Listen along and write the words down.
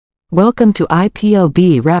Welcome to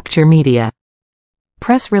IPOB Rapture Media.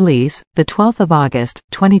 Press release, the 12th of August,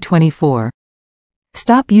 2024.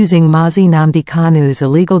 Stop using Mazi Nnamdi Kanu's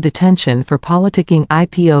illegal detention for politicking.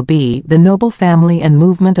 IPOB. The noble family and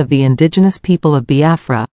movement of the Indigenous People of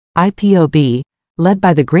Biafra, IPOB, led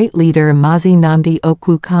by the great leader Mazi Nnamdi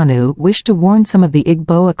Okwu Kanu, wish to warn some of the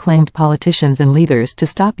Igbo acclaimed politicians and leaders to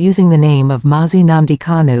stop using the name of Mazi Nnamdi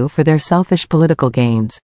Kanu for their selfish political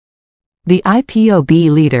gains. The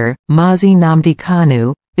IPOB leader, Mazi Nnamdi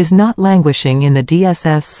Kanu, is not languishing in the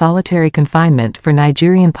DSS solitary confinement for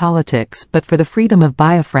Nigerian politics but for the freedom of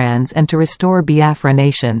Biafrans and to restore Biafra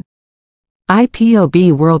Nation.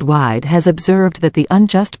 IPOB worldwide has observed that the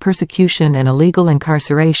unjust persecution and illegal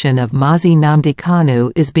incarceration of Mazi Nnamdi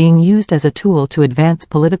Kanu is being used as a tool to advance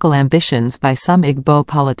political ambitions by some Igbo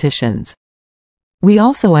politicians. We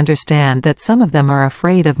also understand that some of them are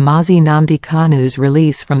afraid of Mazi Nnamdi Kanu's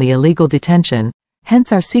release from the illegal detention,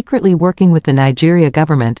 hence are secretly working with the Nigeria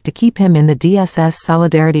government to keep him in the DSS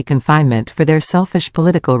solidarity confinement for their selfish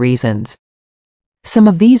political reasons. Some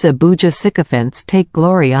of these Abuja sycophants take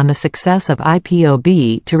glory on the success of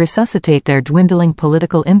IPOB to resuscitate their dwindling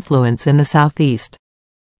political influence in the southeast.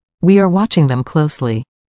 We are watching them closely.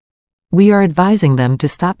 We are advising them to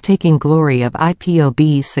stop taking glory of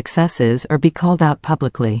IPOB's successes or be called out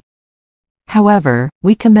publicly. However,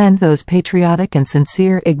 we commend those patriotic and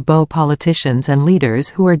sincere Igbo politicians and leaders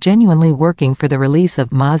who are genuinely working for the release of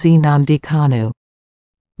Mazi Nnamdi Kanu.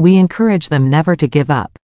 We encourage them never to give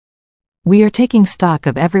up. We are taking stock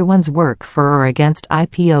of everyone's work for or against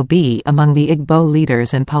IPOB among the Igbo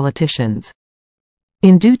leaders and politicians.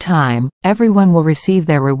 In due time, everyone will receive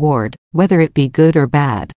their reward, whether it be good or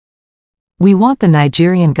bad. We want the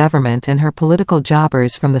Nigerian government and her political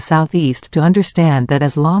jobbers from the southeast to understand that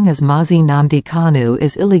as long as Mazi Nnamdi Kanu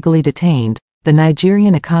is illegally detained, the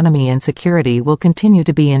Nigerian economy and security will continue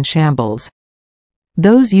to be in shambles.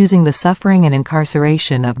 Those using the suffering and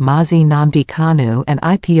incarceration of Mazi Nnamdi Kanu and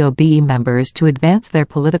IPOB members to advance their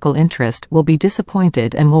political interest will be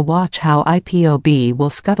disappointed and will watch how IPOB will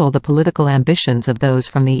scuttle the political ambitions of those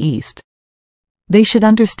from the east. They should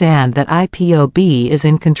understand that IPOB is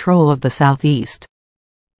in control of the southeast.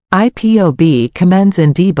 IPOB commends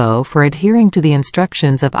Ndibo for adhering to the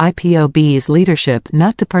instructions of IPOB's leadership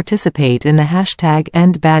not to participate in the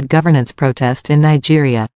 #EndBadGovernance protest in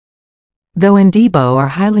Nigeria. Though Ndibo are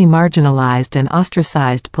highly marginalized and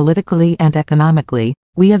ostracized politically and economically,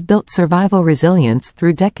 we have built survival resilience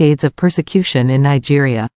through decades of persecution in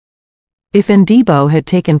Nigeria. If Ndibo had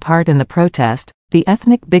taken part in the protest, the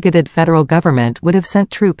ethnic-bigoted federal government would have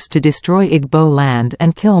sent troops to destroy Igbo land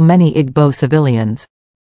and kill many Igbo civilians.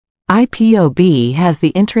 IPOB has the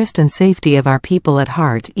interest and safety of our people at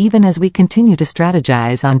heart even as we continue to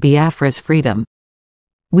strategize on Biafra's freedom.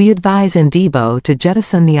 We advise Ndibo to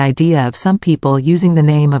jettison the idea of some people using the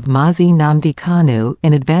name of Mazi Nnamdi Kanu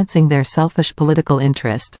in advancing their selfish political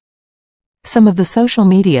interest. Some of the social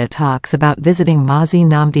media talks about visiting Mazi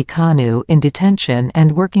Nnamdi Kanu in detention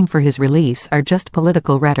and working for his release are just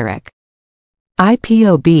political rhetoric.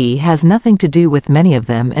 IPOB has nothing to do with many of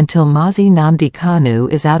them until Mazi Nnamdi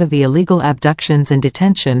Kanu is out of the illegal abductions and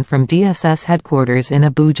detention from DSS headquarters in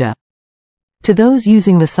Abuja. To those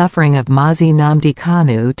using the suffering of Mazi Nnamdi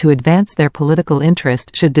Kanu to advance their political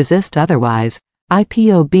interest should desist otherwise,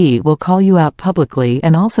 IPOB will call you out publicly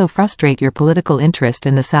and also frustrate your political interest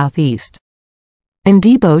in the southeast.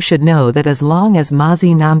 Ndibo should know that as long as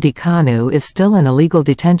Mazi Nnamdi Kanu is still in illegal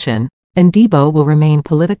detention, Ndibo will remain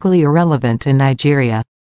politically irrelevant in Nigeria.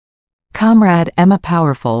 Comrade Emma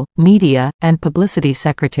Powerful, Media and Publicity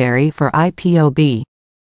Secretary for IPOB.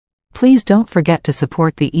 Please don't forget to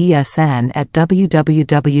support the ESN at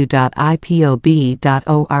www.ipob.org.